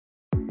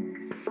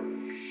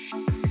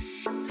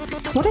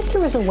What if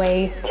there was a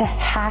way to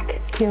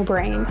hack your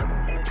brain,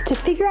 to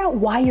figure out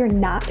why you're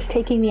not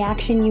taking the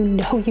action you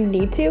know you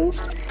need to,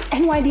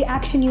 and why the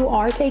action you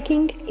are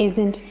taking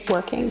isn't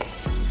working?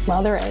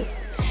 Well, there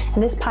is.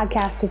 And this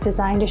podcast is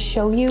designed to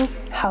show you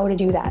how to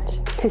do that,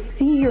 to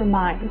see your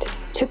mind,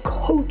 to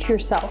coach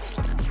yourself,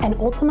 and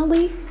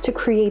ultimately to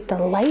create the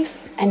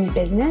life and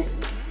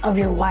business of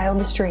your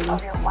wildest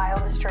dreams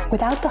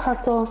without the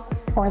hustle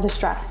or the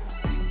stress.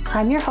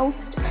 I'm your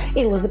host,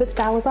 Elizabeth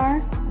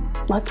Salazar.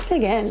 Let's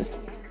dig in.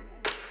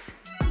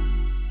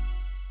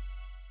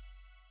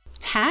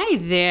 Hi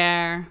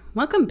there.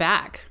 Welcome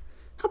back.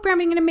 Hope you're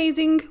having an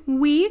amazing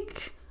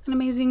week, an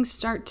amazing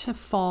start to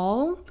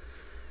fall.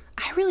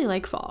 I really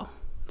like fall.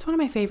 It's one of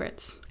my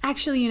favorites.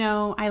 Actually,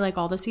 I like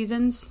all the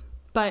seasons,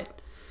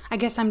 but I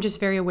guess I'm just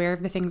very aware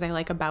of the things I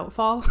like about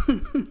fall.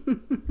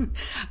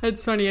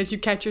 It's funny, as you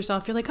catch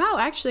yourself, you're like, oh,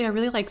 actually, I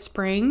really like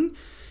spring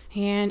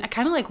and I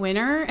kind of like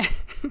winter.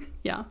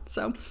 Yeah,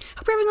 so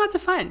hope you're having lots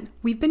of fun.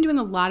 We've been doing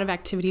a lot of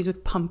activities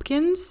with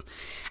pumpkins.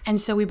 And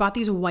so we bought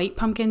these white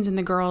pumpkins and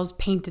the girls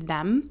painted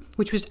them,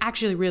 which was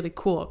actually really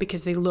cool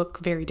because they look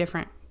very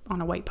different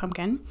on a white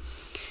pumpkin.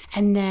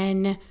 And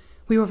then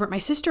we were over at my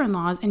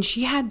sister-in-law's and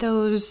she had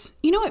those,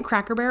 at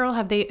Cracker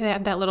Barrel, they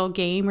have that little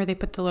game where they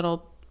put the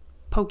little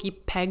pokey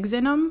pegs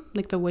in them,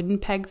 like the wooden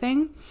peg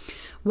thing.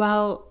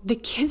 Well, the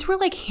kids were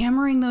like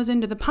hammering those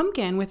into the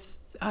pumpkin with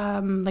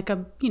like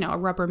a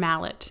rubber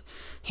mallet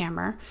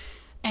hammer.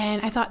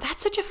 And I thought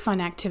that's such a fun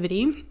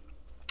activity.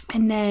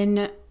 And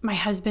then my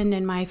husband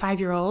and my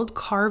 5-year-old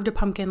carved a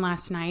pumpkin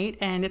last night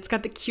and it's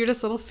got the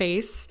cutest little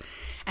face.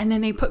 And then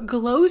they put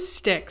glow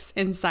sticks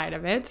inside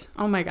of it.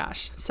 Oh my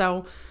gosh.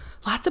 So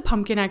lots of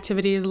pumpkin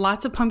activities,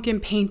 lots of pumpkin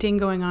painting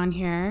going on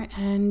here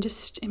and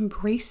just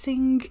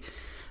embracing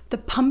the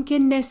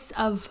pumpkinness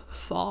of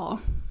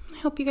fall. I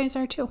hope you guys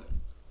are too.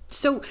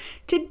 So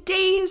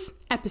today's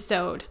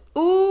episode,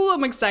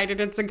 I'm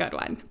excited. It's a good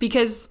one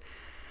because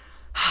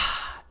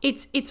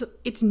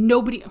it's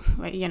nobody,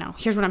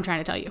 here's what I'm trying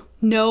to tell you.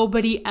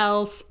 Nobody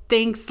else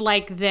thinks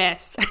like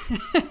this.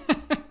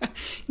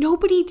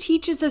 Nobody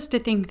teaches us to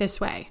think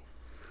this way.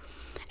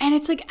 And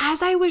it's like,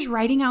 as I was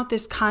writing out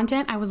this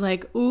content, I was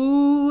like,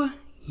 ooh,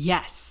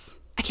 yes,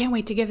 I can't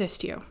wait to give this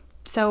to you.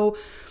 So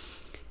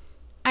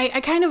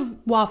I kind of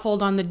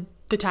waffled on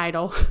the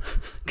title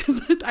because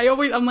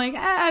I'm like,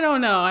 I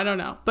don't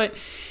know. But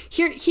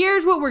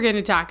here's what we're going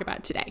to talk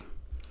about today.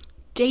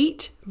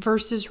 Date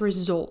versus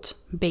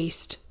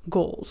result-based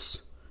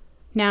goals.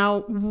 Now,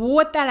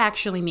 what that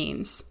actually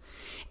means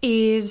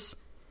is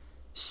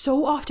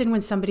so often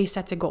when somebody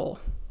sets a goal,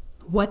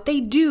 what they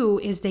do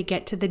is they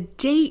get to the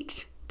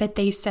date that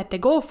they set the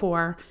goal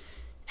for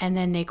and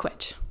then they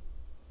quit.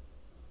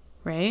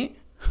 Right?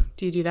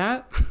 Do you do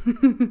that?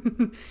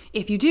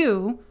 If you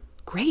do,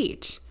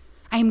 great.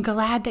 I am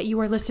glad that you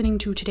are listening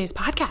to today's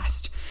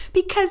podcast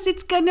because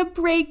it's going to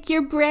break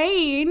your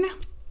brain.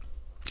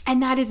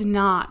 And that is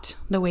not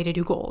the way to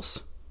do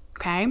goals,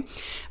 okay?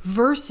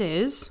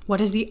 Versus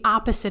what is the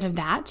opposite of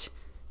that?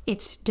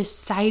 It's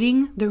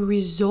deciding the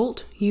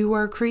result you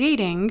are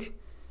creating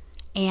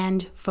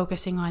and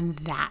focusing on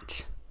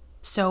that.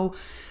 So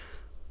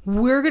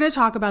we're going to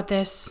talk about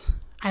this.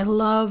 I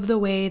love the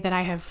way that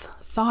I have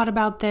thought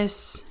about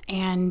this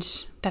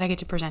and that I get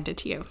to present it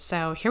to you.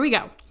 So here we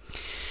go.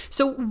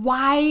 So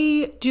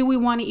why do we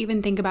want to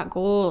even think about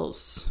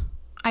goals?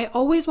 I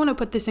always want to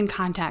put this in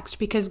context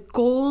because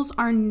goals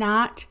are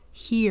not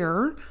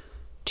here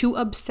to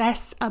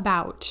obsess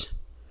about.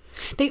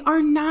 They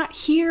are not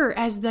here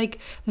as like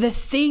the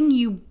thing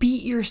you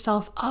beat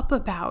yourself up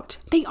about.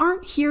 They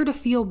aren't here to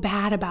feel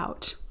bad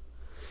about.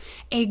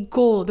 A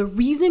goal, the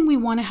reason we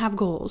want to have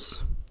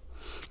goals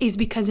is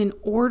because in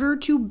order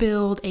to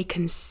build a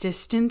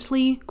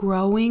consistently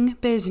growing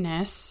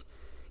business,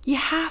 you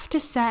have to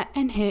set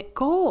and hit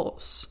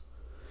goals.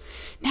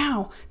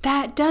 Now,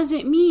 that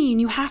doesn't mean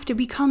you have to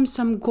become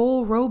some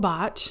goal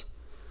robot.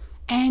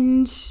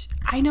 And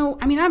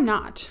I'm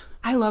not.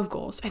 I love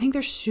goals. I think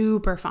they're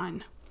super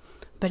fun.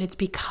 But it's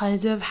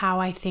because of how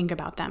I think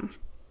about them.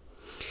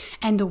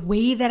 And the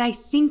way that I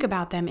think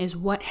about them is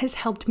what has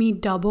helped me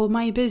double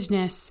my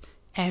business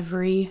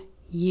every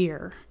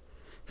year.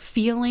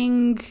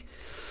 Feeling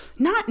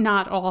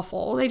not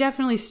awful. They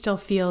definitely still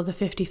feel the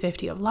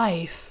 50-50 of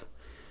life.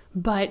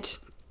 But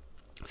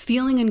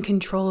feeling in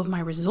control of my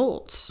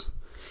results.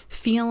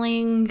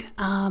 Feeling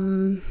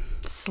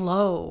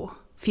slow,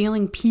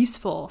 feeling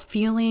peaceful,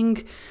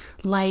 feeling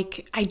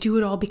like I do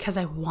it all because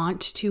I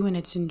want to and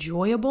it's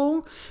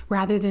enjoyable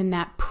rather than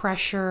that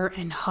pressure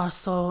and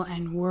hustle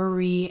and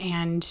worry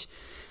and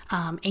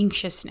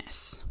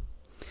anxiousness.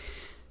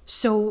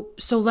 So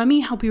let me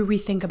help you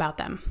rethink about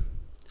them,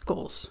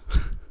 goals.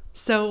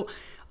 So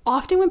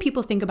often when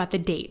people think about the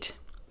date,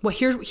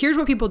 here's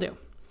what people do.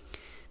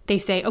 They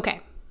say, okay,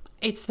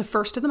 it's the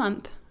first of the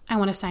month. I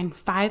want to sign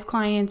 5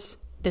 clients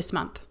this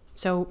month.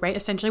 So, right,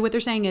 essentially what they're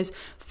saying is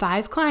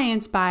 5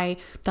 clients by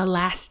the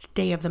last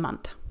day of the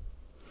month.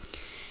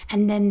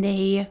 And then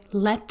they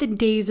let the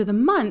days of the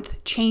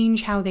month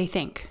change how they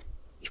think.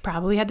 You've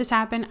probably had this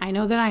happen. I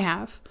know that I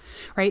have,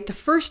 right? The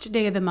first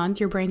day of the month,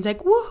 your brain's like,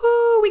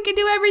 woohoo, we can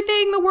do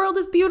everything. The world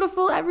is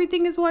beautiful.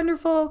 Everything is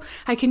wonderful.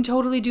 I can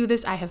totally do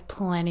this. I have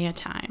plenty of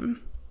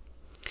time.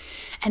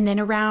 And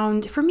then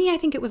around, for me, I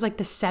think it was like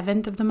the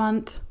 7th of the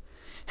month,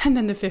 and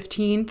then the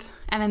 15th,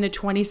 and then the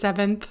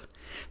 27th.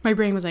 My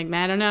brain was like,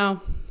 I don't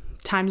know.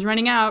 Time's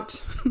running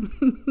out.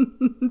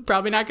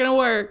 Probably not going to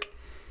work.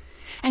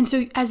 And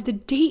so as the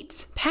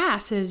date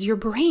passes, your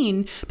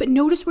brain, but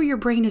notice where your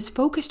brain is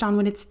focused on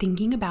when it's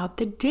thinking about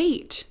the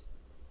date.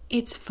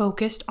 It's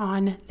focused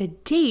on the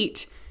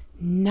date,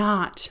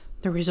 not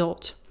the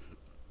result.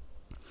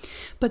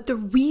 But the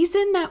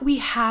reason that we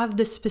have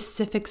the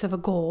specifics of a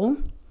goal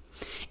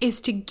is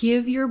to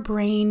give your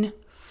brain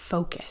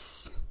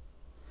focus.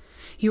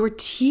 You're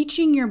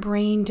teaching your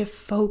brain to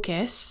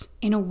focus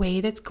in a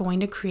way that's going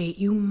to create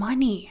you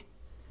money.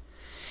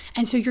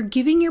 And so you're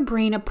giving your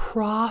brain a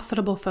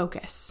profitable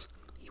focus.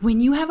 When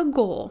you have a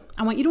goal,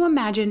 I want you to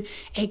imagine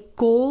a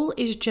goal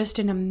is just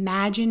an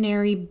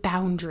imaginary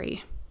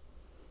boundary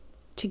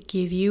to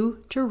give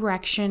you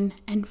direction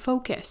and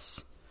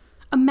focus.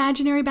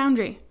 Imaginary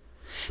boundary.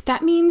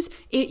 That means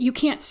you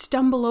can't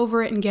stumble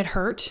over it and get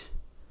hurt.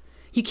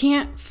 You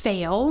can't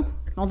fail,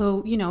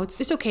 although,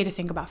 it's okay to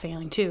think about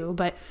failing too,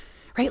 but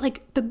right?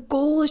 Like the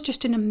goal is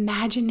just an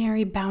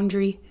imaginary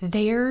boundary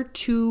there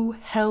to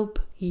help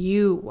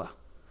you.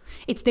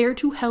 It's there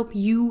to help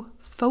you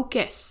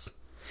focus,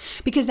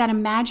 because that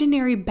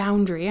imaginary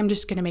boundary, I'm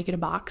just going to make it a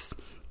box.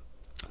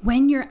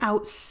 When you're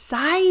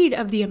outside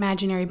of the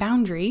imaginary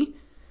boundary,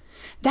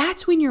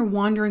 that's when you're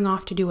wandering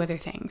off to do other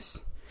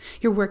things.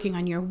 You're working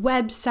on your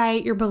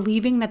website. You're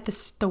believing that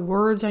the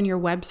words on your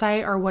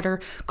website are what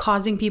are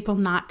causing people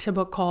not to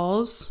book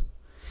calls.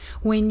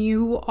 When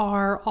you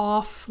are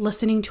off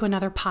listening to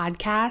another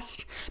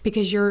podcast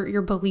because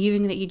you're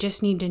believing that you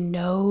just need to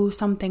know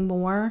something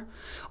more,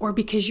 or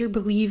because you're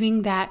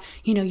believing that,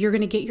 you're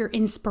going to get your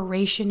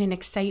inspiration and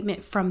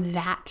excitement from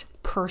that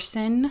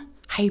person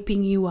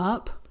hyping you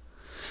up.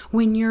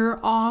 When you're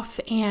off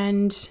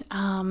and,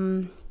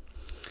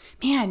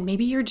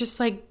 maybe you're just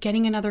like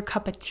getting another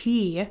cup of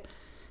tea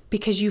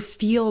because you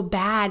feel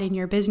bad in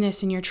your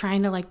business and you're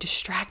trying to like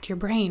distract your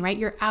brain, right?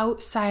 You're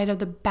outside of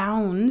the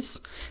bounds,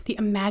 the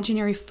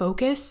imaginary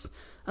focus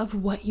of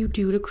what you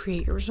do to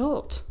create your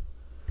result.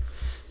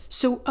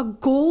 So a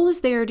goal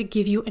is there to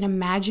give you an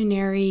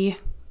imaginary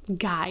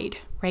guide,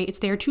 right? It's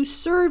there to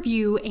serve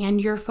you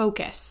and your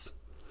focus.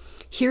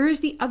 Here is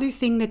the other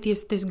thing that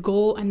this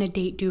goal and the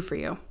date do for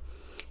you,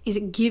 is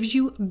it gives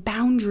you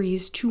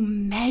boundaries to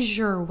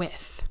measure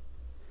with.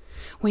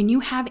 When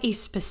you have a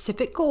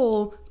specific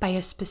goal by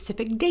a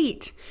specific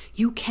date,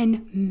 you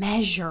can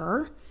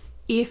measure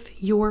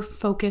if your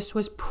focus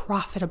was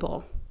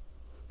profitable.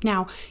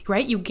 Now,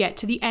 right, you get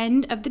to the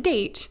end of the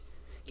date,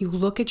 you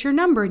look at your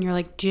number and you're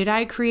like, did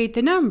I create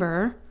the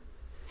number?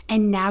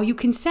 And now you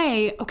can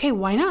say, okay,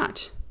 why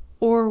not?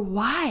 Or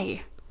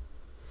why?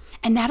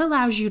 And that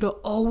allows you to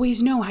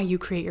always know how you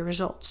create your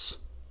results.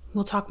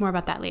 We'll talk more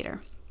about that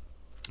later.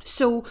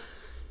 So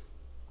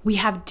we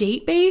have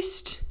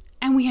date-based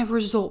and we have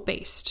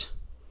result-based.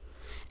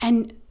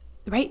 And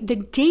right, the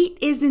date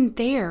isn't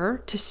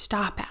there to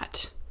stop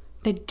at.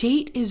 The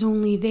date is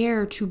only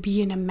there to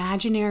be an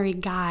imaginary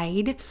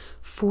guide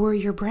for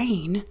your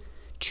brain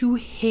to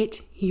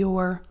hit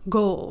your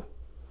goal.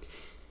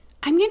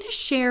 I'm going to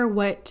share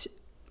what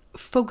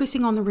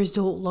focusing on the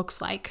result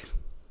looks like.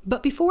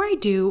 But before I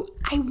do,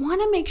 I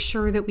want to make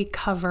sure that we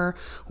cover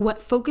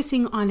what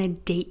focusing on a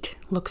date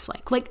looks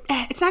like. Like,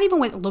 it's not even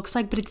what it looks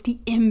like, but it's the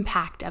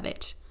impact of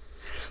it.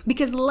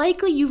 Because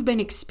likely you've been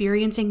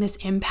experiencing this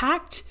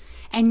impact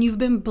and you've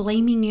been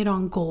blaming it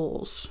on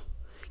goals.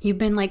 You've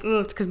been like,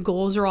 oh, it's because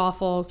goals are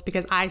awful. It's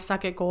because I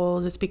suck at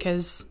goals. It's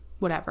because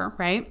whatever,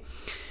 right?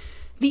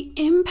 The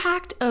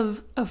impact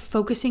of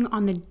focusing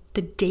on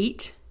the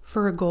date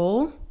for a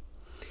goal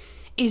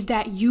is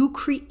that you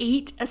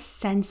create a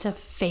sense of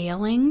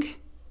failing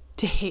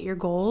to hit your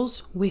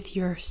goals with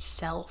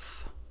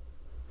yourself.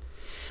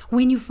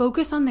 When you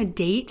focus on the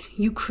date,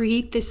 you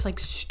create this like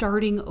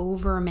starting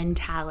over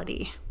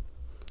mentality,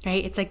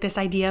 right? It's like this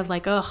idea of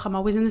like, ugh, I'm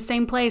always in the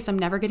same place. I'm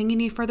never getting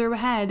any further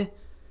ahead.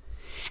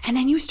 And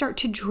then you start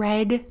to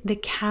dread the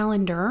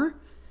calendar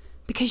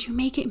because you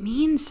make it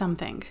mean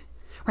something,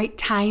 right?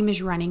 Time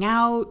is running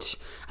out.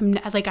 I'm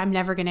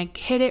never going to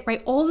hit it,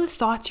 right? All the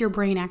thoughts your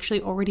brain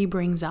actually already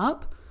brings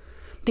up,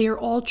 they are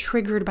all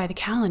triggered by the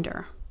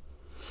calendar.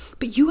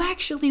 But you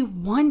actually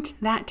want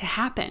that to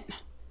happen.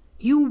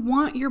 You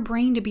want your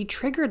brain to be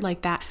triggered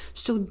like that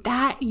so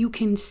that you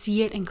can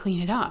see it and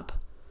clean it up.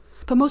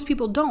 But most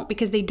people don't,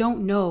 because they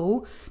don't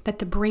know that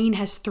the brain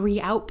has 3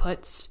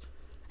 outputs.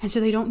 And so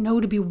they don't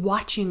know to be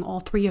watching all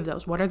 3 of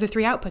those. What are the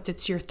 3 outputs?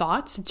 It's your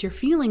thoughts, it's your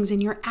feelings,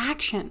 and your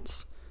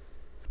actions.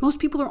 Most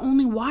people are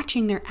only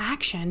watching their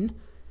action.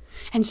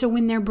 And so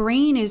when their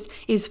brain is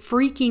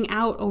freaking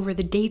out over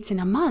the dates in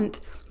a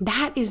month,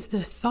 that is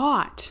the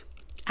thought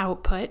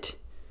output.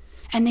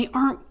 And they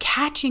aren't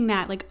catching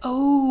that, like,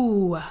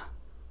 oh,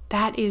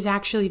 that is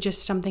actually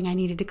just something I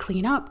needed to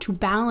clean up to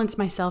balance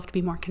myself to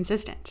be more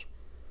consistent.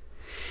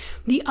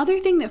 The other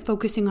thing that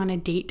focusing on a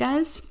date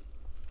does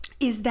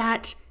is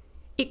that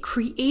it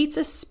creates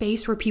a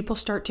space where people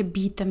start to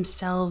beat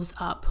themselves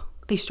up.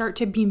 They start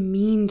to be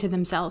mean to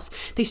themselves.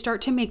 They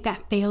start to make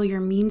that failure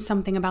mean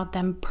something about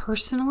them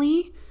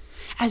personally,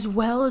 as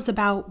well as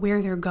about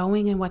where they're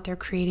going and what they're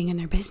creating in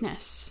their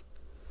business.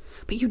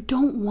 But you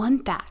don't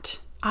want that,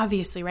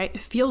 obviously, right?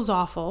 It feels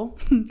awful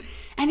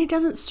and it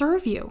doesn't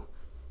serve you.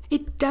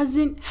 It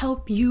doesn't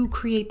help you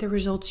create the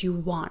results you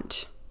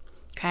want,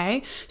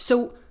 okay?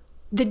 So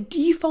the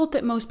default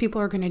that most people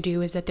are going to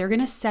do is that they're going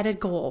to set a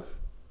goal,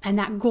 and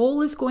that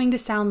goal is going to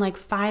sound like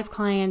 5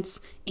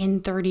 clients in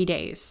 30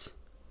 days.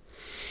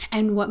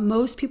 And what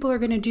most people are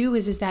going to do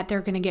is that they're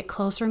going to get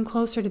closer and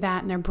closer to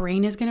that, and their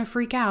brain is going to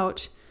freak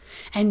out.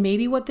 And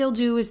maybe what they'll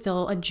do is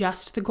they'll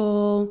adjust the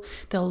goal,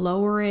 they'll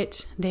lower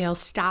it, they'll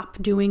stop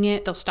doing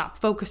it, they'll stop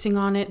focusing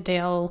on it,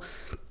 they'll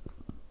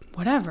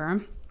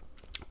whatever.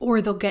 Or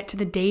they'll get to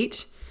the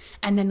date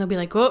and then they'll be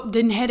like, oh,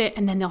 didn't hit it.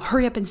 And then they'll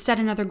hurry up and set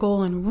another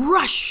goal and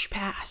rush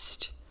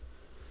past.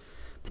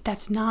 But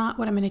that's not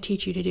what I'm going to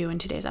teach you to do in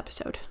today's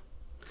episode.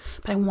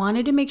 But I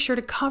wanted to make sure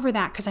to cover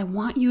that because I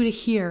want you to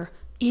hear,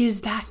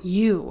 is that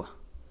you?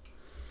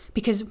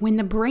 Because when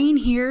the brain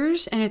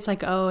hears and it's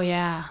like, oh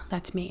yeah,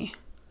 that's me.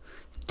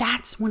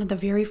 That's one of the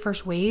very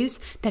first ways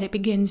that it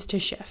begins to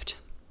shift.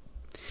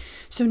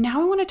 So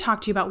now I want to talk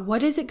to you about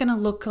what is it going to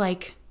look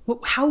like?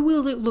 How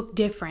will it look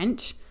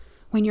different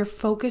when you're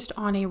focused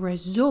on a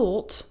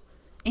result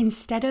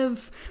instead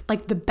of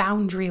like the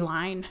boundary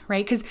line,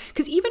 right?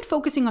 Because even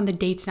focusing on the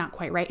date's not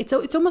quite right. It's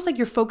almost like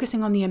you're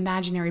focusing on the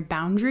imaginary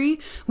boundary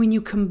when you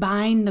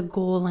combine the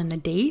goal and the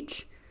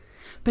date.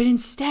 But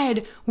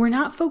instead, we're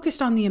not focused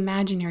on the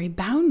imaginary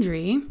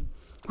boundary.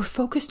 We're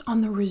focused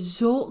on the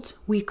result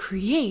we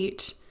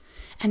create,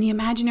 and the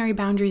imaginary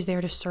boundary is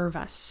there to serve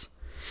us.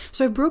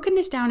 So I've broken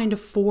this down into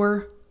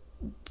four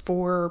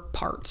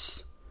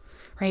parts.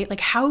 Right?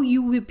 Like how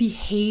you would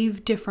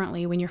behave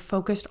differently when you're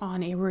focused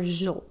on a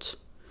result.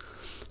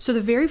 So the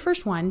very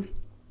first one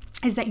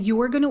is that you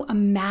are going to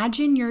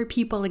imagine your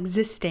people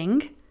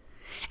existing,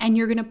 and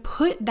you're going to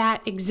put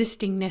that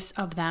existingness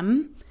of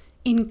them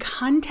in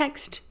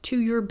context to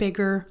your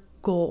bigger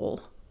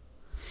goal.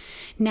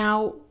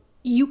 Now,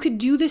 you could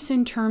do this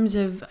in terms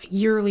of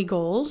yearly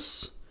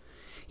goals.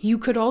 You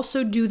could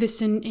also do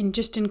this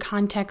in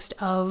context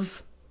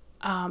of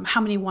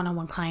how many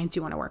one-on-one clients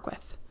you want to work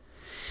with.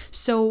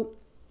 So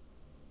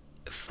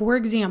for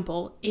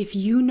example, if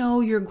you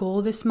know your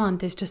goal this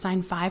month is to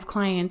sign 5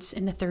 clients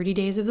in the 30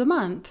 days of the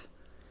month,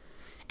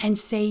 and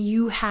say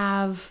you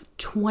have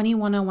 20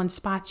 one-on-one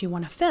spots you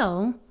want to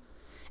fill,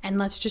 and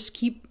let's just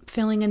keep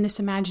filling in this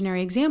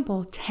imaginary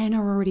example, 10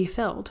 are already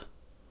filled.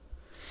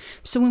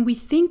 So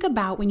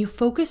when you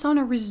focus on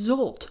a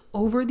result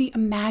over the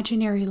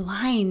imaginary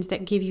lines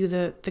that give you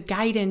the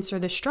guidance or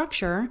the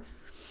structure,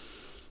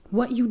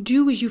 what you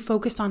do is you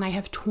focus on, I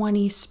have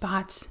 20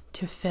 spots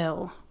to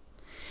fill.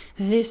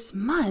 This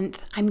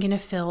month, I'm going to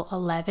fill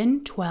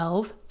 11,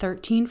 12,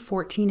 13,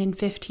 14, and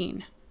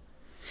 15.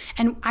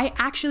 And I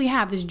actually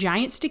have this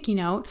giant sticky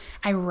note.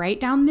 I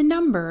write down the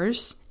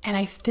numbers and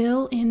I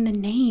fill in the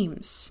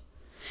names.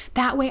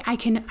 That way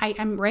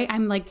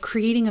I'm like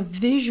creating a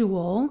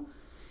visual,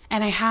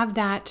 and I have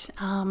that,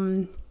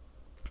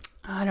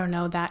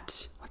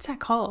 what's that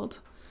called?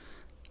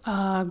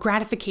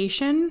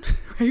 Gratification,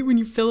 right? When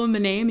you fill in the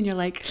name and you're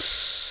like,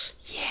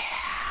 yeah.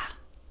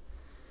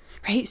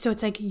 Right? So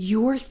it's like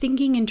you're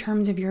thinking in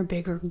terms of your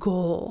bigger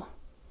goal.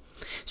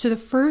 So the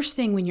first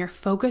thing when you're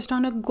focused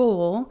on a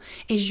goal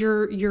is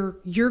your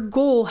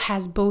goal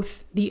has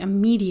both the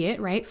immediate,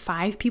 right?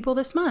 5 people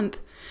this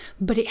month,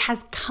 but it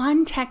has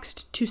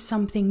context to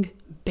something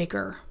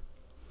bigger.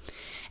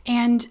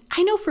 And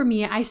I know for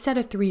me, I set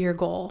a 3-year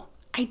goal.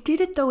 I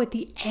did it though at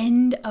the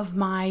end of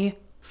my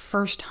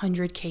first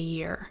 100K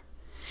year.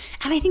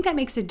 And I think that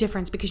makes a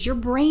difference because your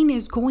brain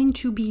is going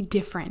to be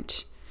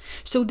different.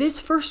 So this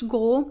first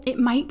goal, it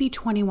might be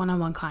 20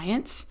 one-on-one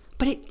clients,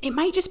 but it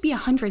might just be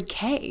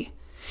 100K.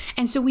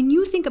 And so when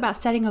you think about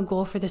setting a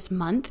goal for this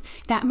month,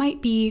 that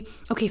might be,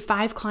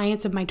 5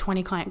 clients of my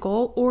 20 client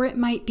goal, or it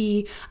might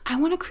be, I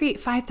want to create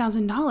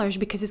 $5,000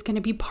 because it's going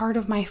to be part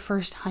of my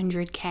first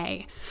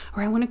 100K,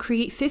 or I want to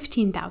create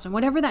 15,000,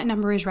 whatever that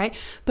number is, right?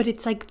 But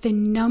it's like the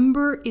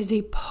number is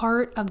a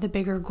part of the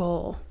bigger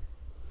goal.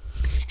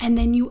 And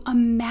then you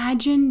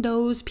imagine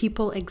those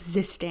people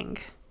existing.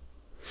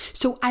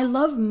 So I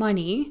love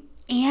money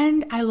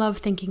and I love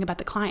thinking about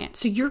the client.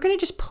 So you're going to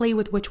just play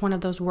with which one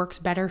of those works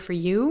better for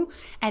you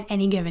at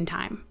any given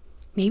time.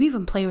 Maybe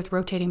even play with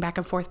rotating back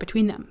and forth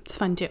between them. It's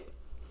fun too.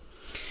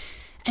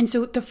 And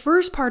so the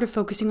first part of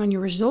focusing on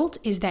your result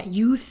is that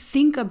you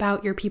think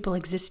about your people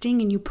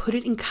existing and you put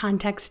it in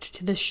context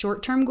to the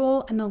short-term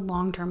goal and the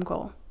long-term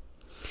goal.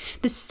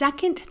 The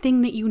second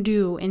thing that you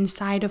do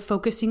inside of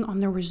focusing on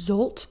the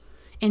result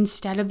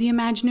instead of the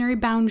imaginary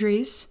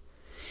boundaries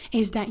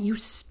is that you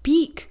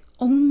speak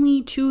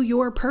only to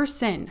your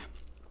person,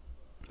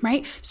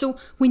 right? So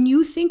when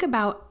you think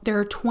about there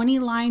are 20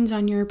 lines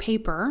on your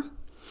paper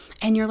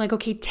and you're like,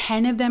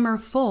 10 of them are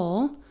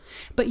full,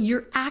 but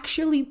you're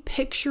actually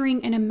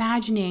picturing and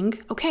imagining,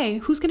 okay,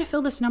 who's going to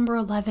fill this number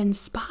 11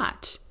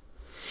 spot?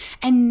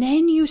 And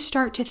then you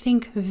start to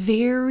think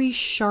very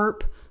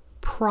sharp,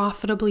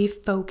 profitably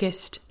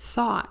focused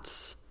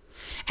thoughts.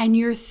 And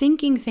you're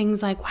thinking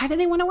things like, why do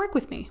they want to work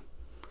with me?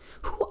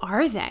 Who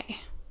are they?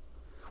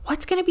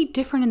 What's going to be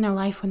different in their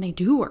life when they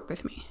do work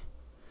with me?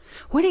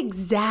 What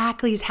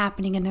exactly is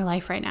happening in their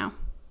life right now?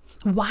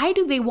 Why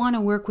do they want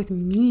to work with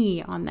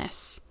me on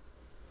this?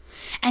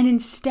 And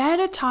instead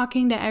of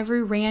talking to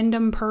every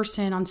random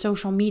person on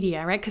social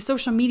media, right? Because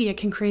social media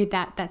can create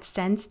that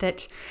sense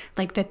that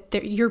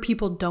your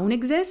people don't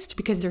exist,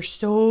 because there's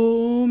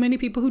so many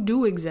people who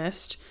do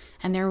exist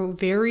and they're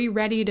very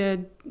ready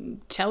to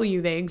tell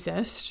you they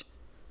exist.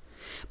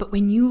 But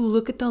when you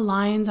look at the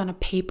lines on a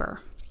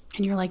paper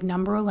and you're like,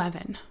 number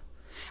 11,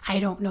 I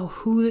don't know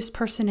who this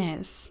person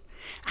is.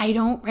 I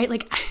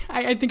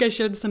think I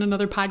shared this in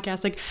another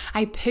podcast. Like,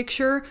 I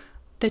picture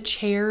the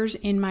chairs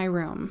in my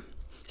room.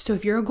 So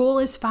if your goal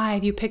is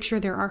 5, you picture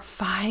there are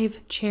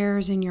 5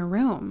 chairs in your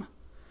room.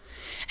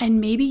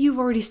 And maybe you've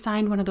already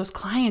signed one of those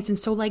clients. And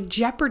so like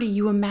Jeopardy,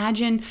 you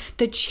imagine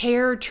the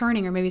chair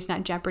churning, or maybe it's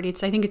not Jeopardy.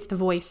 I think it's The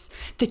Voice.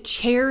 The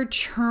chair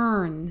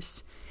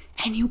churns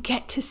and you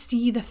get to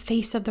see the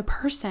face of the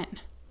person.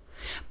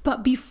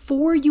 But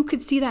before you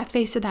could see that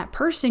face of that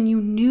person, you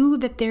knew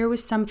that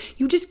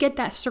you just get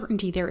that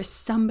certainty. There is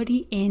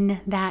somebody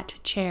in that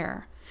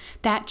chair.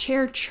 That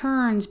chair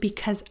churns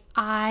because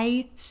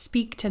I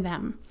speak to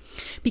them,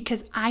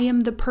 because I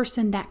am the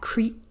person that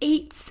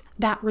creates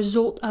that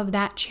result of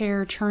that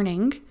chair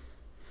churning,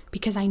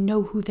 because I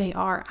know who they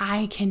are.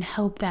 I can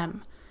help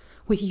them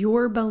with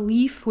your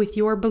belief, with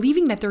your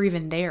believing that they're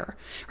even there,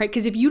 right?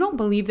 Because if you don't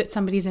believe that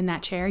somebody's in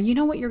that chair, you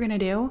know what you're going to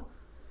do?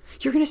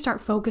 You're going to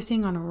start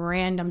focusing on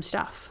random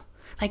stuff.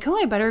 Like, oh,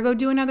 I better go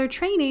do another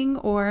training,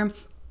 or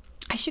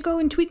I should go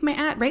and tweak my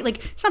ad, right?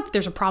 Like, it's not that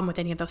there's a problem with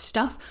any of those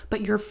stuff,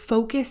 but your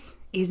focus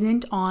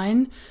isn't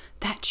on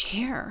that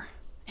chair.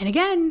 And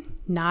again,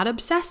 not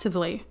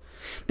obsessively.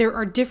 There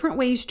are different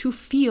ways to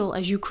feel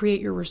as you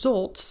create your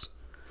results.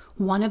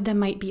 One of them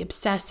might be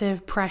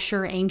obsessive,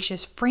 pressure,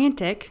 anxious,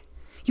 frantic.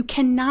 You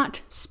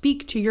cannot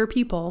speak to your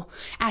people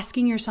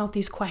asking yourself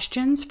these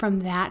questions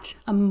from that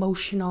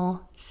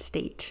emotional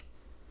state.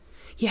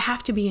 You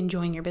have to be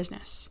enjoying your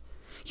business.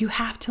 You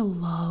have to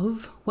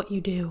love what you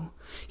do.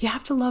 You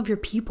have to love your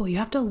people. You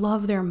have to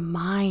love their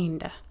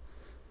mind.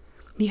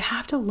 You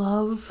have to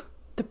love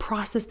the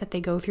process that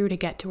they go through to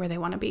get to where they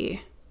want to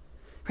be,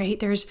 right?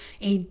 There's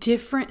a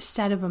different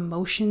set of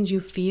emotions you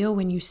feel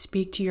when you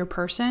speak to your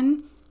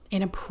person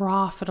in a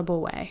profitable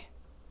way.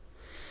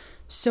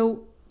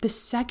 So the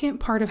second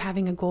part of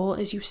having a goal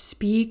is you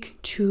speak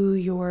to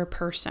your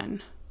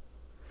person.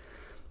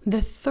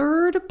 The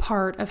third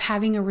part of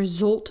having a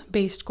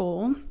result-based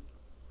goal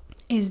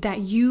is that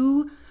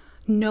you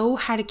know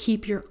how to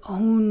keep your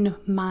own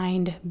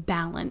mind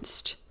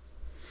balanced.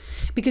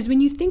 Because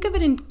when you think of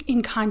it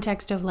in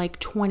context of like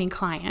 20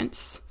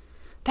 clients,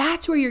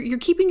 that's where you're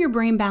keeping your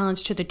brain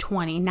balanced to the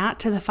 20, not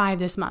to the 5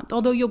 this month.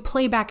 Although you'll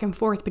play back and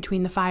forth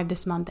between the 5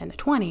 this month and the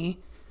 20.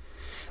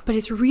 But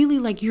it's really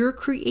like you're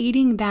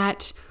creating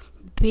that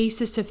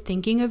basis of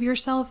thinking of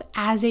yourself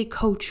as a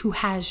coach who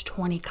has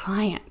 20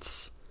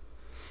 clients.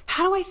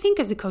 How do I think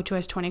as a coach who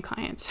has 20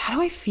 clients? How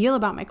do I feel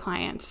about my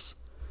clients?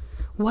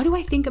 What do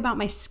I think about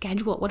my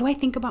schedule? What do I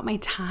think about my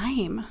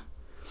time?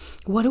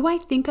 What do I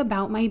think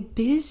about my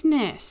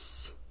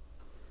business?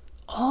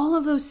 All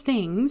of those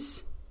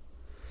things.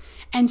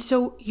 And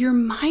so your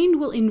mind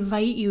will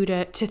invite you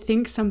to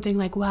think something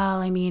like, well,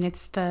 I mean,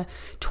 it's the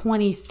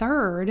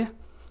 23rd.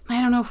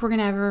 I don't know if we're going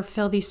to ever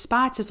fill these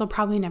spots. This will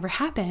probably never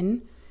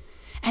happen.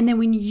 And then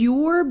when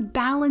you're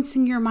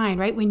balancing your mind,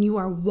 right? When you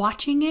are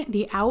watching it,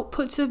 the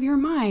outputs of your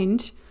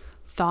mind,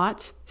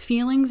 thoughts,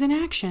 feelings, and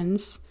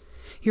actions,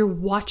 you're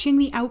watching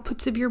the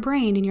outputs of your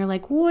brain and you're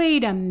like,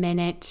 wait a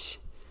minute.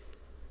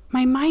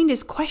 My mind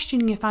is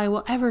questioning if I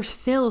will ever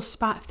fill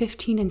spot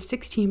 15 and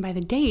 16 by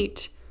the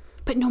date.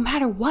 But no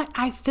matter what,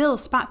 I fill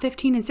spot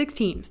 15 and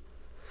 16.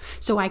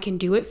 So I can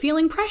do it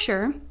feeling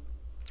pressure,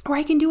 or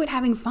I can do it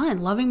having fun,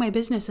 loving my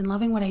business and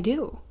loving what I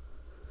do.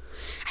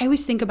 I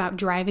always think about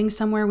driving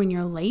somewhere when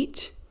you're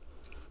late.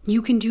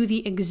 You can do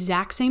the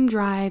exact same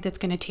drive that's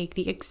going to take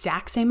the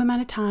exact same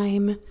amount of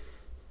time,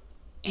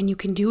 and you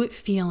can do it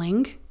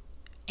feeling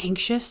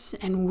anxious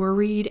and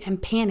worried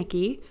and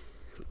panicky,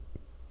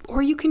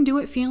 or you can do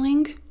it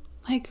feeling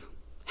like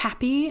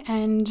happy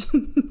and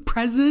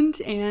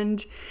present,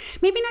 and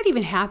maybe not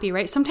even happy,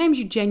 right? Sometimes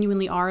you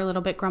genuinely are a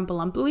little bit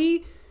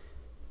grumpy-lumpy,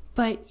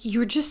 but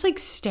you're just like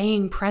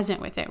staying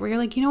present with it, where you're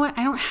like, you know what?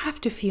 I don't have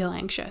to feel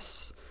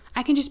anxious.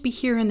 I can just be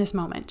here in this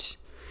moment.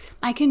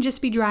 I can just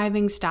be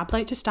driving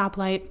stoplight to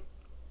stoplight.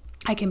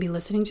 I can be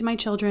listening to my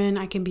children.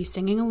 I can be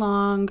singing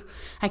along.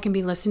 I can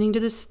be listening to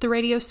the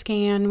radio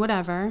scan,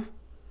 whatever.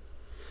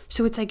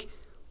 So it's like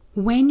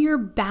when you're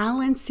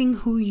balancing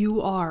who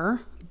you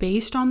are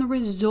based on the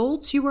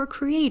results you are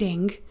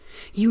creating,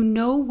 you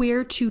know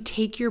where to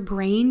take your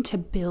brain to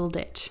build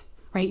it,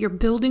 right? You're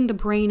building the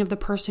brain of the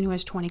person who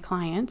has 20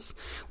 clients.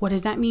 What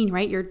does that mean,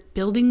 right? You're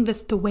building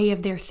the way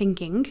of their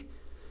thinking.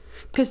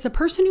 Because the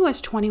person who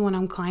has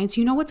 21 clients,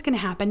 you know what's going to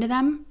happen to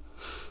them?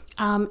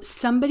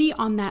 Somebody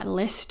on that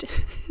list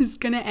is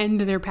going to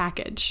end their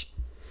package.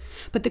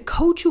 But the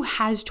coach who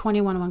has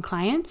 21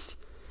 clients,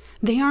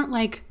 they aren't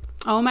like,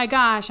 oh my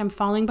gosh, I'm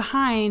falling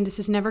behind. This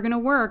is never going to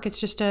work. It's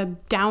just a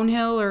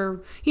downhill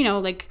or,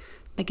 like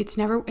it's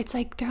never, it's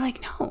like, they're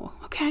like, no,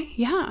 okay,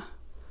 yeah.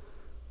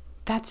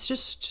 That's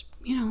just,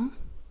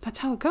 that's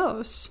how it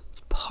goes.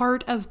 It's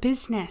part of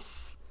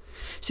business.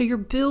 So you're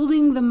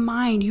building the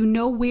mind. You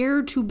know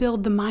where to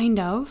build the mind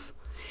of,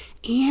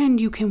 and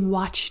you can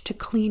watch to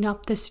clean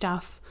up the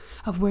stuff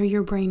of where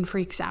your brain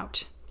freaks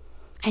out.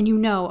 And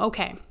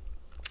okay,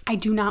 I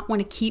do not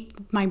want to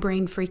keep my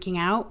brain freaking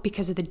out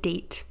because of the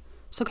date.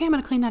 So, okay, I'm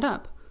going to clean that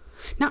up.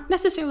 Not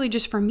necessarily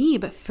just for me,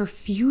 but for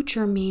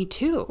future me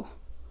too.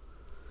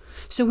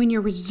 So when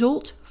you're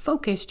result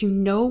focused, you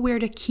know where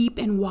to keep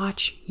and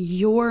watch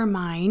your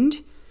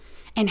mind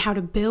and how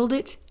to build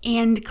it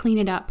and clean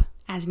it up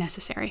as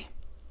necessary.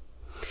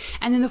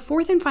 And then the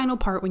fourth and final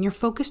part, when you're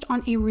focused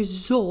on a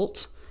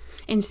result,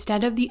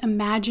 instead of the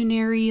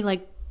imaginary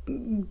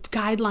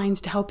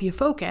guidelines to help you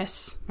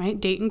focus,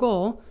 right? Date and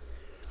goal,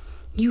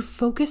 you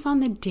focus on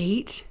the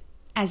date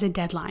as a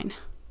deadline.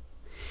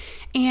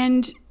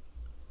 And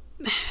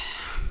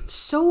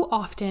so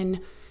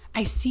often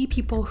I see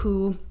people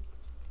who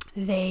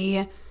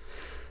they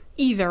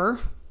either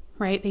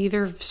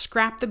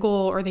scrap the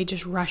goal or they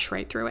just rush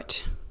right through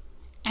it.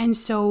 And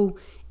so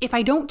if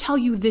I don't tell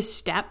you this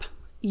step,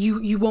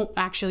 you won't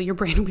actually, your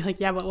brain will be like,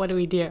 yeah, but what do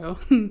we do?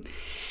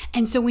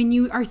 And so when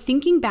you are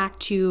thinking back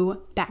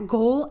to that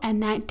goal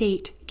and that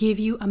date, give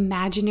you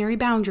imaginary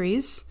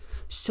boundaries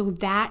so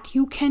that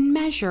you can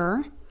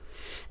measure.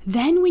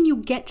 Then when you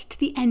get to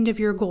the end of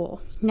your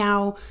goal,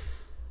 now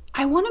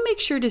I want to make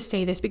sure to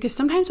say this because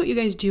sometimes what you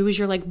guys do is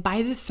you're like,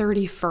 by the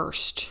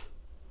 31st,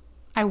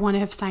 I want to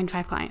have signed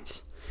 5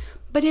 clients.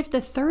 But if the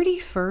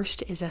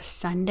 31st is a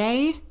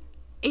Sunday,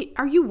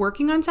 are you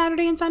working on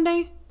Saturday and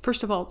Sunday?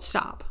 First of all,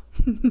 stop.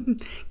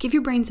 Give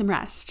your brain some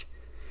rest.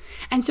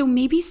 And so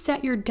maybe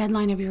set your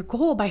deadline of your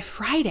goal by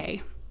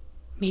Friday.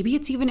 Maybe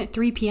it's even at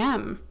 3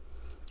 p.m.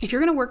 If you're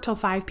going to work till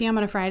 5 p.m.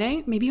 on a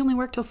Friday, maybe you only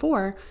work till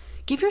 4.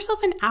 Give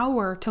yourself an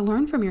hour to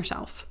learn from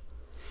yourself.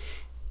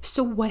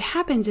 So what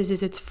happens is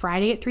it's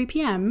Friday at 3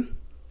 p.m.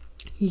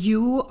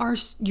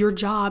 Your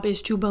job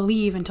is to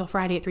believe until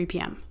Friday at 3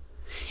 p.m.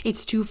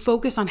 It's to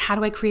focus on, how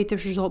do I create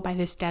this result by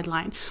this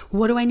deadline?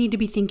 What do I need to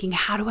be thinking?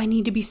 How do I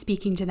need to be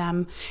speaking to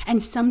them?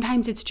 And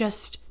sometimes it's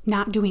just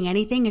not doing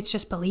anything. It's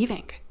just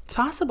believing. It's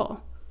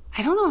possible.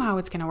 I don't know how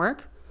it's going to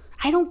work.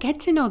 I don't get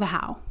to know the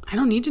how. I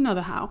don't need to know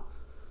the how.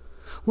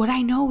 What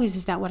I know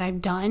is that what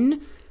I've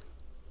done,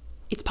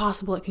 it's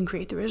possible it can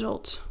create the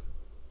results.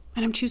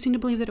 And I'm choosing to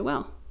believe that it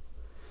will.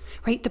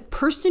 Right? The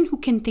person who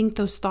can think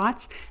those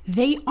thoughts,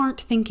 they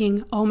aren't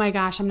thinking, oh my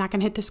gosh, I'm not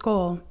going to hit this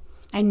goal.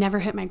 I never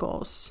hit my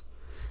goals.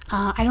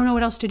 I don't know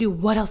what else to do.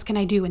 What else can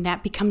I do? And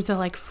that becomes the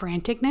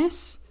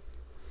franticness.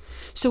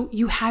 So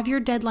you have your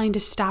deadline to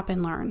stop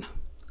and learn.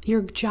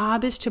 Your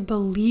job is to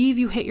believe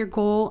you hit your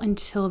goal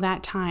until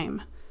that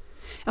time.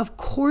 Of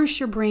course,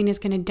 your brain is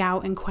going to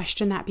doubt and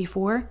question that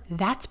before.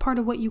 That's part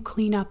of what you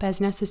clean up as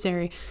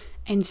necessary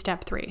in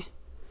step 3.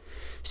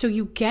 So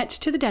you get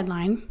to the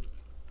deadline.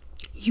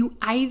 You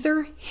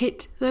either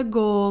hit the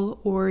goal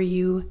or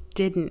you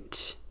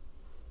didn't,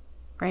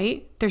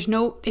 right? It's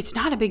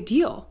not a big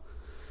deal.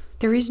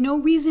 There is no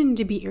reason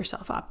to beat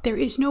yourself up. There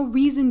is no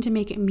reason to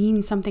make it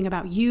mean something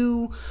about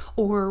you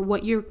or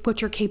what you're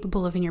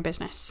capable of in your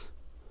business.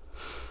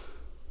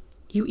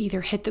 You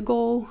either hit the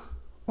goal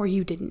or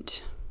you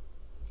didn't.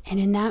 And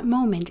in that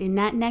moment, in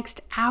that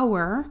next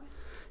hour,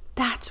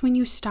 that's when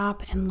you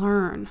stop and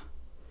learn.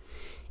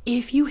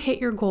 If you hit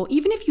your goal,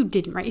 even if you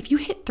didn't, right? If you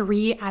hit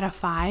 3 out of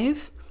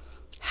 5,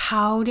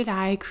 how did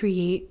I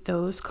create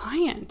those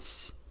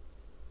clients?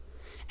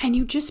 And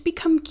you just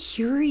become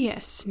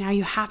curious. Now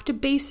you have to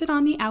base it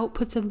on the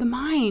outputs of the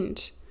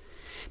mind.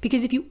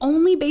 Because if you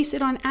only base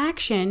it on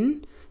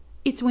action,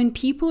 it's when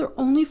people are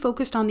only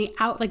focused on the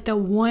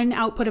one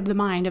output of the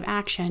mind of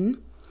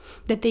action,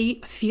 that they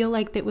feel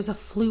like that was a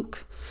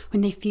fluke,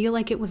 when they feel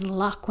like it was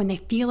luck, when they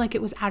feel like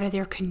it was out of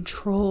their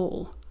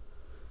control.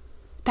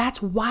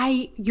 That's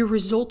why your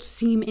results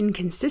seem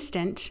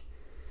inconsistent,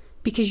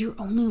 because you're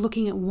only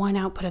looking at one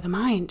output of the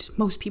mind,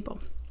 most people.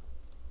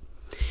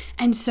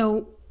 And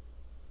so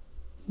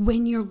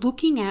when you're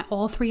looking at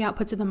all 3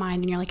 outputs of the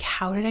mind and you're like,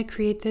 how did I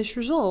create this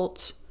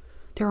result?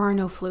 There are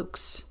no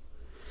flukes.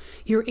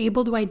 You're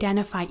able to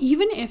identify,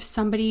 even if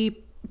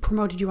somebody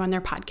promoted you on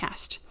their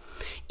podcast,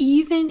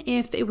 even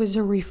if it was a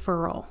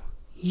referral,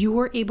 you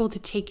were able to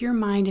take your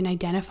mind and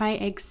identify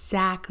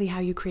exactly how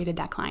you created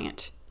that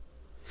client.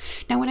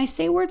 Now, when I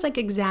say words like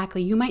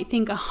exactly, you might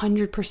think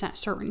 100%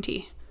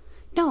 certainty.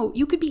 No,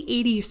 you could be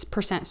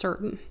 80%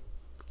 certain.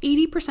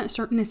 80%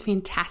 certain is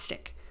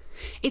fantastic.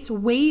 It's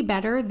way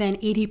better than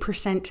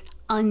 80%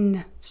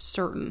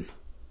 uncertain.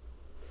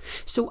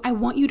 So I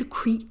want you to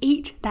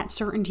create that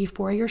certainty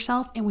for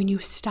yourself, and when you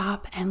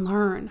stop and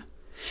learn.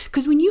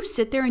 Because when you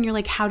sit there and you're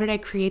like, how did I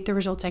create the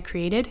results I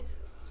created?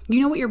 You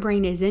know what your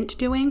brain isn't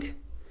doing?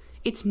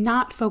 It's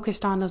not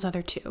focused on those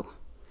other two.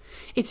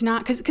 It's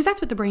not, because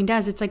that's what the brain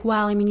does. It's like,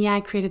 well, I mean, yeah,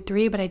 I created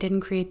 3, but I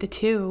didn't create the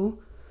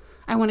 2.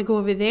 I want to go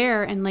over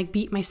there and like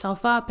beat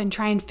myself up and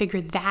try and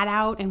figure that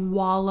out and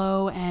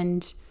wallow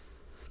and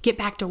get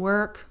back to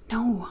work.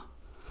 No,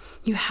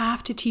 you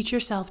have to teach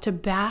yourself to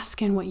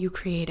bask in what you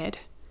created.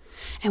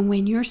 And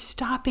when you're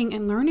stopping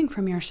and learning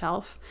from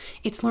yourself,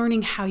 it's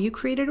learning how you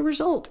created a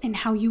result and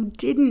how you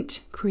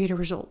didn't create a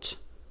result.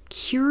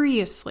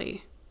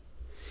 Curiously.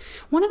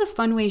 One of the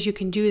fun ways you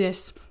can do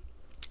this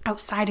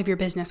outside of your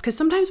business, because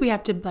sometimes we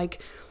have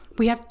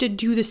to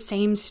do the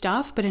same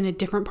stuff, but in a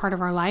different part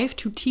of our life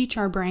to teach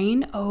our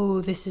brain,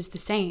 oh, this is the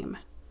same.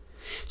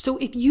 So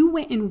if you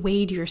went and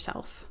weighed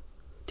yourself,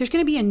 there's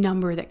going to be a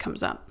number that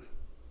comes up.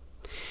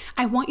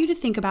 I want you to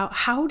think about,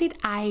 how did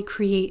I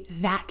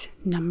create that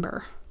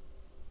number?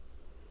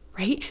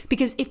 Right?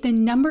 Because if the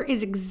number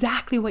is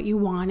exactly what you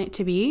want it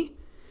to be,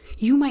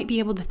 you might be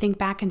able to think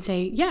back and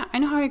say, yeah, I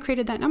know how I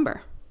created that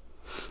number.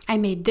 I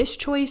made this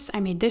choice.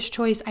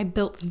 I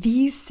built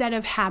these set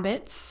of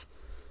habits.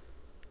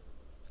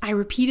 I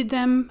repeated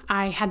them.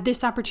 I had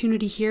this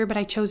opportunity here, but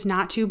I chose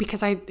not to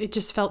because it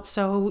just felt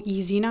so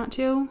easy not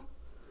to.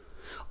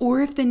 Or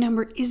if the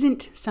number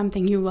isn't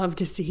something you love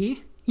to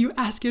see, you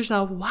ask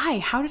yourself, why?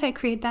 How did I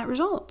create that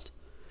result?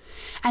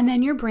 And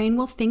then your brain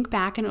will think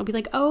back and it'll be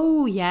like,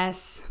 oh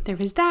yes, there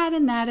was that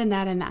and that and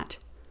that and that.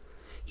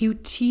 You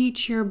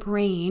teach your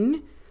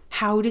brain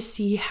how to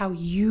see how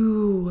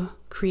you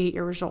create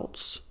your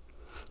results.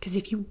 Because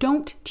if you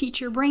don't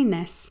teach your brain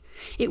this,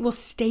 it will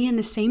stay in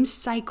the same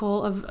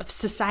cycle of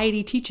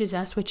society teaches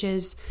us, which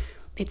is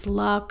it's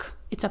luck,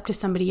 it's up to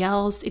somebody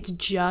else, it's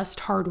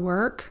just hard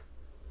work.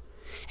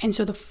 And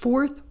so the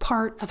fourth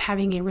part of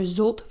having a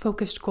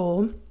result-focused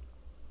goal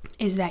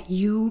is that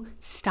you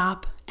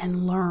stop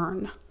and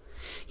learn.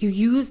 You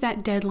use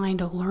that deadline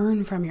to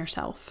learn from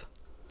yourself.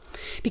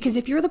 Because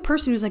if you're the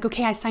person who's like,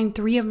 okay, I signed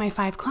 3 of my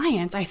 5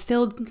 clients, I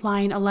filled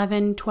line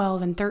 11,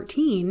 12, and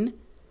 13,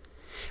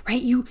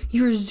 right?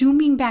 You're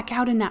zooming back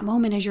out in that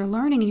moment as you're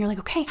learning and you're like,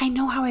 okay, I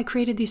know how I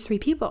created these 3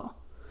 people.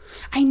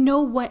 I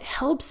know what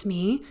helps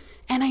me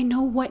and I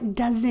know what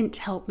doesn't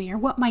help me or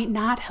what might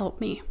not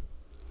help me.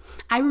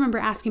 I remember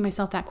asking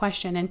myself that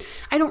question, and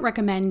I don't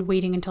recommend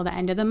waiting until the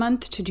end of the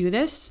month to do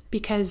this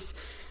because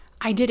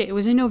I did it. It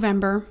was in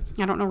November.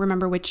 I don't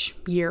remember which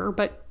year,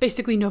 but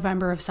basically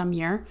November of some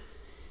year.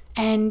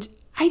 And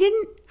I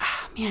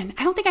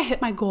don't think I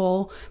hit my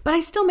goal, but I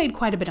still made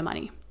quite a bit of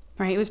money,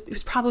 right? It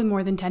was probably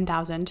more than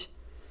 10,000.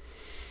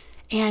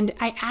 And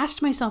I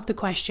asked myself the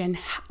question,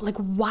 like,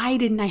 why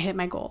didn't I hit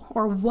my goal?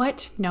 Or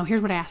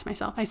here's what I asked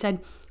myself. I said,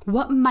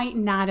 what might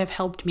not have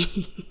helped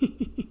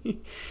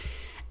me?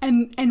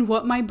 And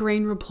what my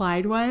brain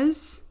replied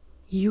was,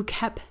 you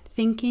kept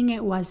thinking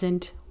it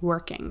wasn't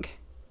working.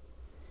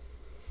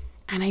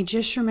 And I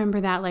just remember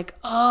that like,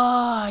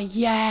 oh,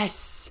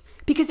 yes.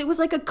 Because it was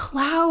like a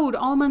cloud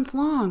all month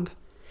long.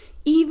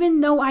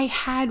 Even though I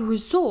had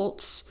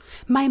results,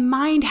 my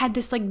mind had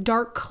this like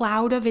dark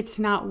cloud of it's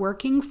not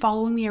working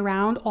following me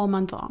around all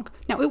month long.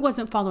 Now, it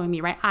wasn't following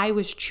me, right? I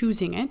was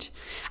choosing it.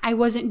 I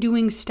wasn't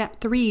doing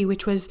step 3,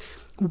 which was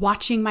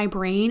watching my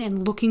brain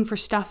and looking for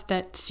stuff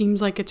that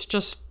seems like it's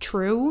just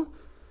true.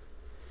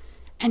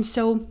 And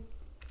so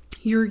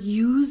you're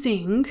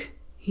using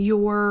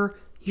your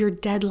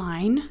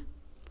deadline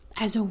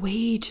as a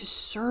way to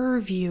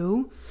serve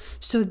you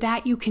so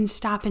that you can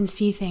stop and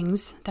see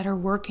things that are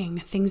working,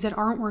 things that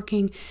aren't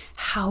working,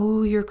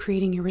 how you're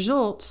creating your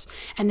results,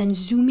 and then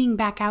zooming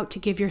back out to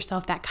give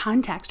yourself that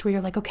context where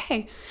you're like,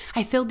 okay,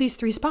 I filled these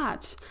 3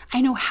 spots.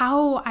 I know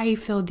how I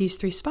filled these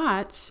 3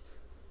 spots.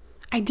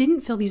 I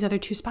didn't fill these other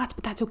 2 spots,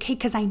 but that's okay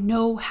because I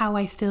know how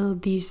I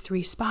filled these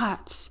 3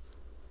 spots.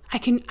 I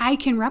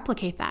can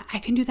replicate that. I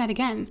can do that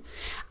again.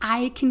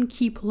 I can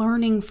keep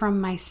learning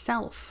from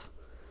myself.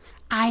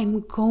 I'm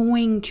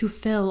going to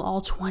fill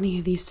all 20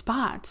 of these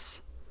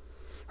spots,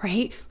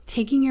 right?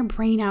 Taking your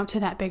brain out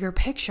to that bigger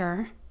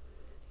picture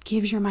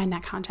gives your mind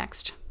that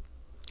context.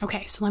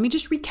 Okay, so let me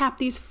just recap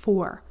these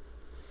 4.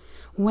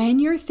 When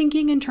you're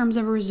thinking in terms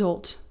of a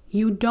result,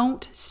 you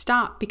don't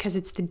stop because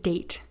it's the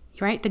date,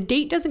 right? The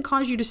date doesn't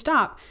cause you to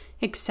stop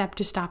except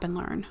to stop and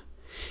learn.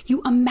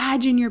 You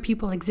imagine your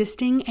people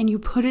existing and you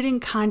put it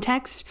in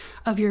context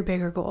of your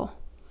bigger goal.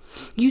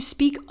 You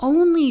speak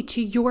only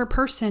to your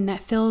person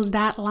that fills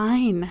that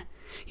line.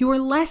 You are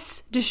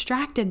less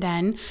distracted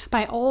then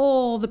by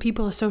all the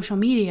people of social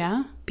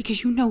media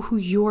because you know who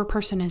your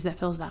person is that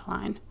fills that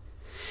line.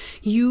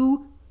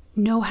 You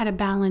know how to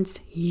balance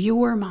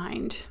your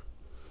mind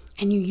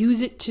and you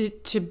use it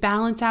to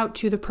balance out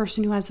to the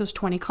person who has those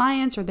 20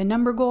 clients or the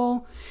number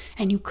goal,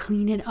 and you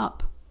clean it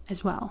up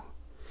as well.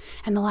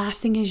 And the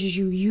last thing is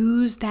you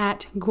use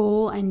that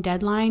goal and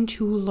deadline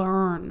to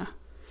learn.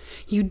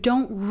 You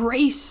don't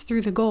race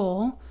through the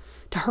goal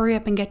to hurry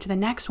up and get to the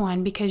next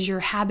one because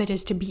your habit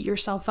is to beat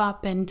yourself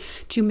up and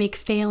to make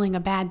failing a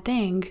bad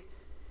thing.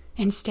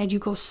 Instead, you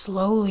go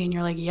slowly and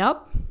you're like,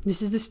 yep,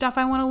 this is the stuff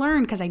I want to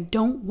learn because I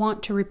don't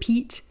want to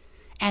repeat.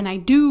 And I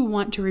do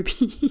want to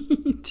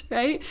repeat,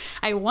 right?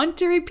 I want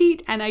to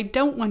repeat and I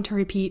don't want to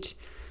repeat.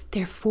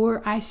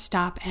 Therefore, I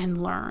stop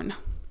and learn.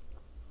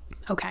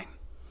 Okay.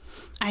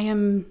 I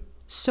am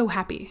so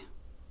happy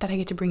that I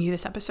get to bring you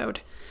this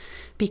episode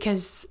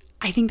because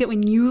I think that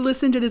when you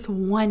listen to this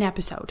one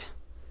episode,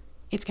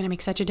 it's going to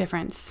make such a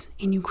difference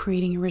in you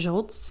creating your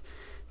results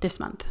this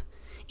month,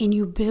 in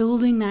you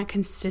building that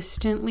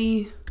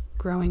consistently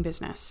growing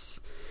business.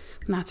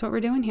 And that's what we're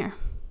doing here.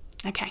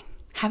 Okay.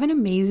 Have an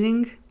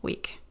amazing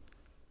week.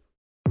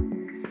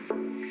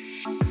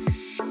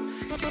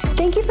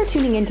 Thank you for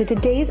tuning into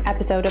today's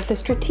episode of the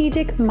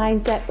Strategic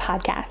Mindset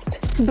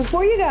Podcast.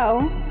 Before you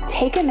go,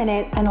 take a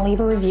minute and leave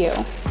a review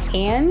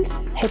and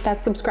hit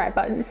that subscribe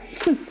button.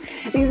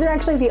 These are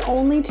actually the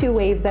only two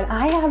ways that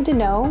I have to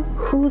know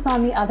who's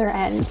on the other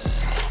end.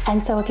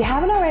 And so if you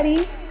haven't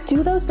already,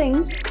 do those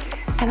things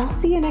and I'll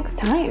see you next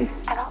time.